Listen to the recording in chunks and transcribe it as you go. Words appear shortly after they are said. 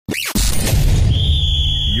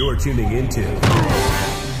You're tuning into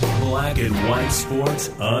Black and White Sports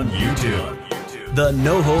on YouTube. The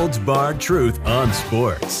no-holds-barred truth on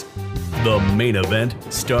sports. The main event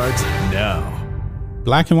starts now.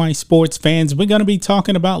 Black and White Sports fans, we're going to be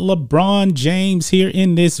talking about LeBron James here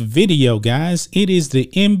in this video, guys. It is the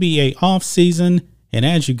NBA offseason, and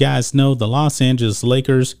as you guys know, the Los Angeles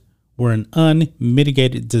Lakers were an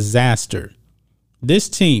unmitigated disaster. This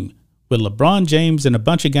team, with LeBron James and a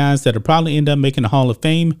bunch of guys that will probably end up making the Hall of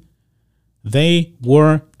Fame, they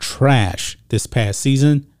were trash this past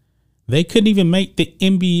season. They couldn't even make the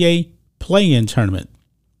NBA play-in tournament.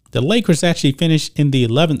 The Lakers actually finished in the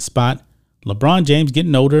 11th spot. LeBron James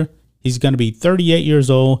getting older. He's going to be 38 years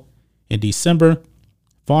old in December.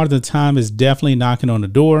 Father Time is definitely knocking on the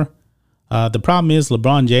door. The problem is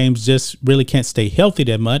LeBron James just really can't stay healthy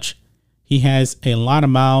that much. He has a lot of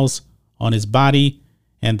miles on his body.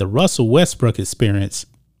 And the Russell Westbrook experience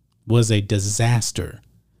was a disaster.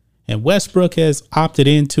 And Westbrook has opted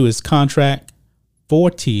into his contract,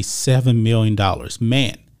 $47 million.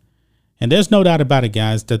 Man. And there's no doubt about it,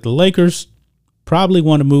 guys, that the Lakers probably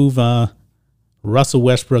want to move Russell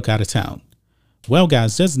Westbrook out of town. Well,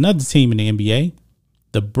 guys, there's another team in the NBA,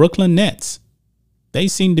 the Brooklyn Nets. They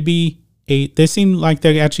seem like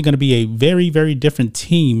they're actually going to be a very, very different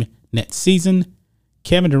team next season.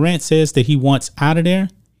 Kevin Durant says that he wants out of there.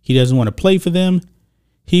 He doesn't want to play for them.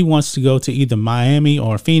 He wants to go to either Miami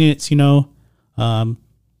or Phoenix, teams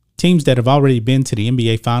that have already been to the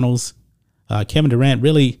NBA Finals. Kevin Durant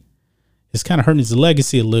really is kind of hurting his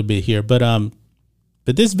legacy a little bit here. But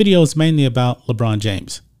this video is mainly about LeBron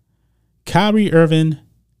James. Kyrie Irving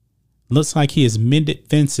looks like he has mended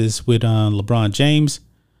fences with LeBron James.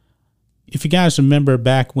 If you guys remember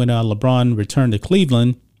back when LeBron returned to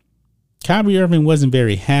Cleveland, Kyrie Irving wasn't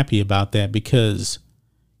very happy about that because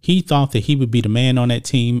he thought that he would be the man on that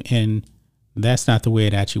team, and that's not the way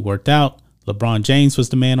it actually worked out. LeBron James was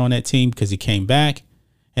the man on that team because he came back,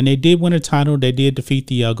 and they did win a title. They did defeat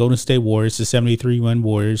the Golden State Warriors, the 73-win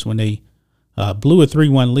Warriors, when they blew a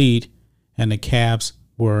 3-1 lead, and the Cavs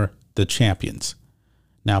were the champions.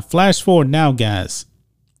 Now, flash forward now, guys.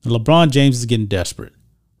 LeBron James is getting desperate.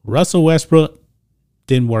 Russell Westbrook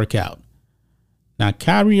didn't work out. Now,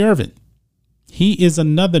 Kyrie Irving, he is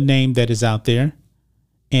another name that is out there.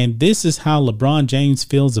 And this is how LeBron James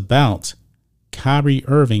feels about Kyrie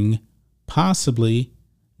Irving possibly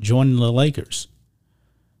joining the Lakers.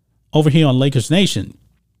 Over here on Lakers Nation,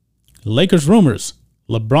 Lakers rumors.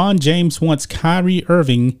 LeBron James wants Kyrie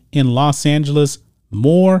Irving in Los Angeles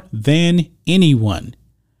more than anyone.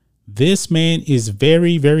 This man is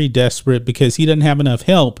very, very desperate because he doesn't have enough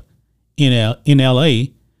help in LA.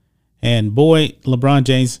 And boy, LeBron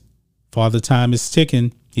James, Father Time is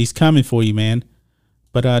ticking. He's coming for you, man.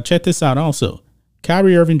 But check this out also.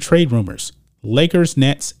 Kyrie Irving trade rumors. Lakers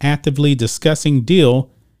Nets actively discussing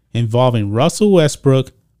deal involving Russell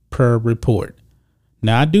Westbrook per report.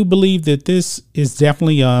 Now, I do believe that this is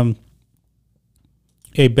definitely a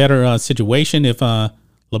better situation if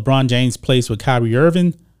LeBron James plays with Kyrie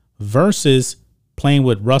Irving versus playing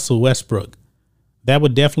with Russell Westbrook. That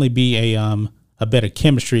would definitely be a better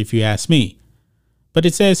chemistry if you ask me. But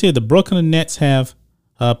it says here the Brooklyn Nets have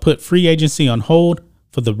put free agency on hold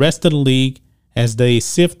for the rest of the league as they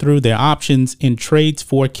sift through their options in trades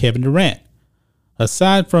for Kevin Durant.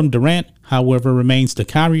 Aside from Durant, however, remains the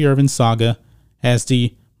Kyrie Irving saga as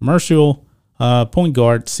the Marshall point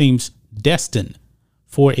guard seems destined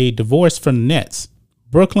for a divorce from the Nets.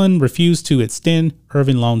 Brooklyn refused to extend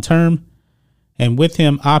Irving long term, and with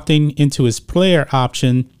him opting into his player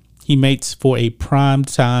option, he makes for a prime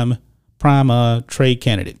trade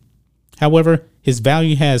candidate. However, his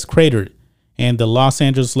value has cratered, and the Los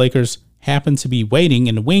Angeles Lakers happen to be waiting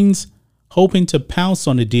in the wings, hoping to pounce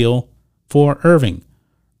on the deal for Irving.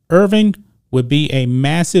 Irving would be a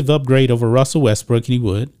massive upgrade over Russell Westbrook, and he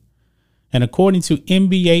would. And according to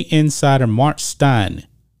NBA insider Mark Stein,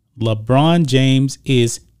 LeBron James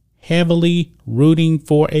is heavily rooting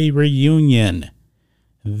for a reunion.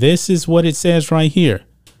 This is what it says right here.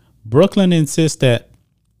 Brooklyn insists that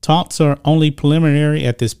talks are only preliminary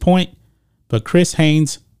at this point, but Chris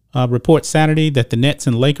Haynes reports Saturday that the Nets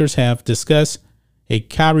and Lakers have discussed a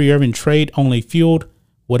Kyrie Irving trade only fueled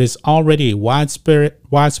what is already a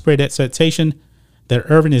widespread expectation that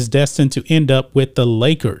Irving is destined to end up with the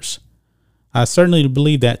Lakers. I certainly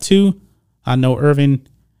believe that too. I know Irving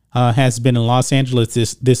has been in Los Angeles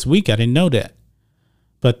this week. I didn't know that.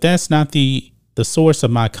 But that's not the source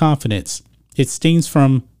of my confidence. It stems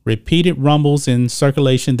from repeated rumbles in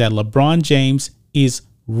circulation that LeBron James is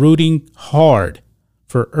rooting hard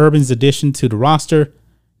for Irving's addition to the roster.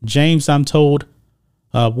 James, I'm told,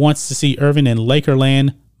 wants to see Irving in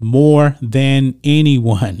Lakerland more than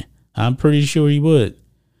anyone. I'm pretty sure he would.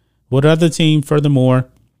 What other team, furthermore,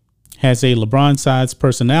 has a LeBron-sized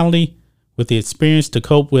personality with the experience to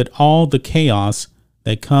cope with all the chaos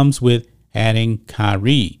that comes with adding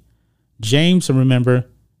Kyrie? James, remember,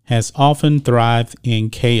 has often thrived in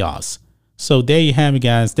chaos. So there you have it,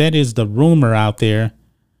 guys. That is the rumor out there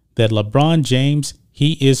that LeBron James,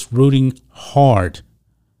 he is rooting hard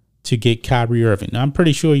to get Kyrie Irving. Now, I'm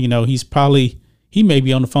pretty sure, he may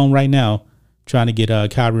be on the phone right now trying to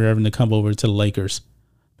get Kyrie Irving to come over to the Lakers,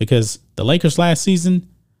 because the Lakers last season,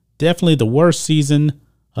 definitely the worst season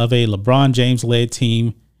of a LeBron James led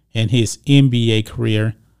team in his NBA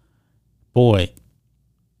career. Boy,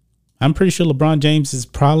 I'm pretty sure LeBron James is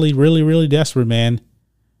probably really, really desperate, man.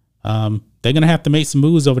 They're going to have to make some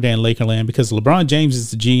moves over there in Lakerland, because LeBron James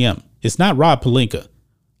is the GM. It's not Rob Pelinka.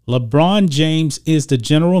 LeBron James is the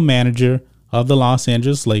general manager of the Los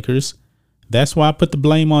Angeles Lakers. That's why I put the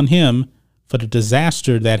blame on him for the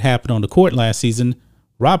disaster that happened on the court last season.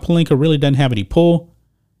 Rob Pelinka really doesn't have any pull.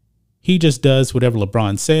 He just does whatever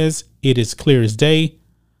LeBron says. It is clear as day.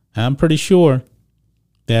 I'm pretty sure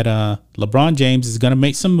that LeBron James is going to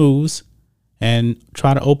make some moves and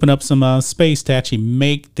try to open up some space to actually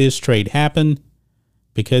make this trade happen,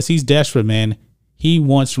 because he's desperate, man. He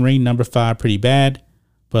wants ring number 5 pretty bad.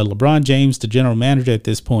 But LeBron James, the general manager at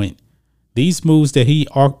this point, these moves that he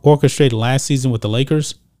orchestrated last season with the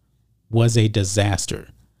Lakers was a disaster.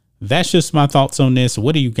 That's just my thoughts on this.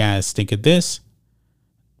 What do you guys think of this?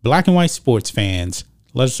 Black and White Sports fans,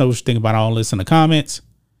 let us know what you think about all this in the comments.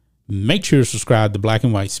 Make sure to subscribe to Black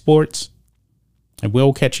and White Sports, and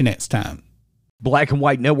we'll catch you next time. Black and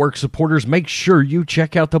White Network supporters, make sure you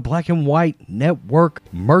check out the Black and White Network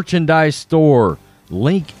merchandise store.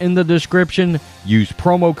 Link in the description. Use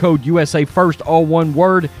promo code USA First, all one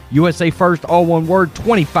word. USA First, all one word.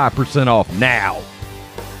 25% off now.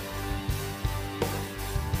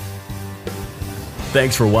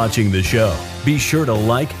 Thanks for watching the show. Be sure to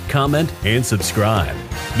like, comment, and subscribe.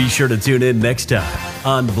 Be sure to tune in next time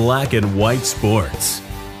on Black and White Sports.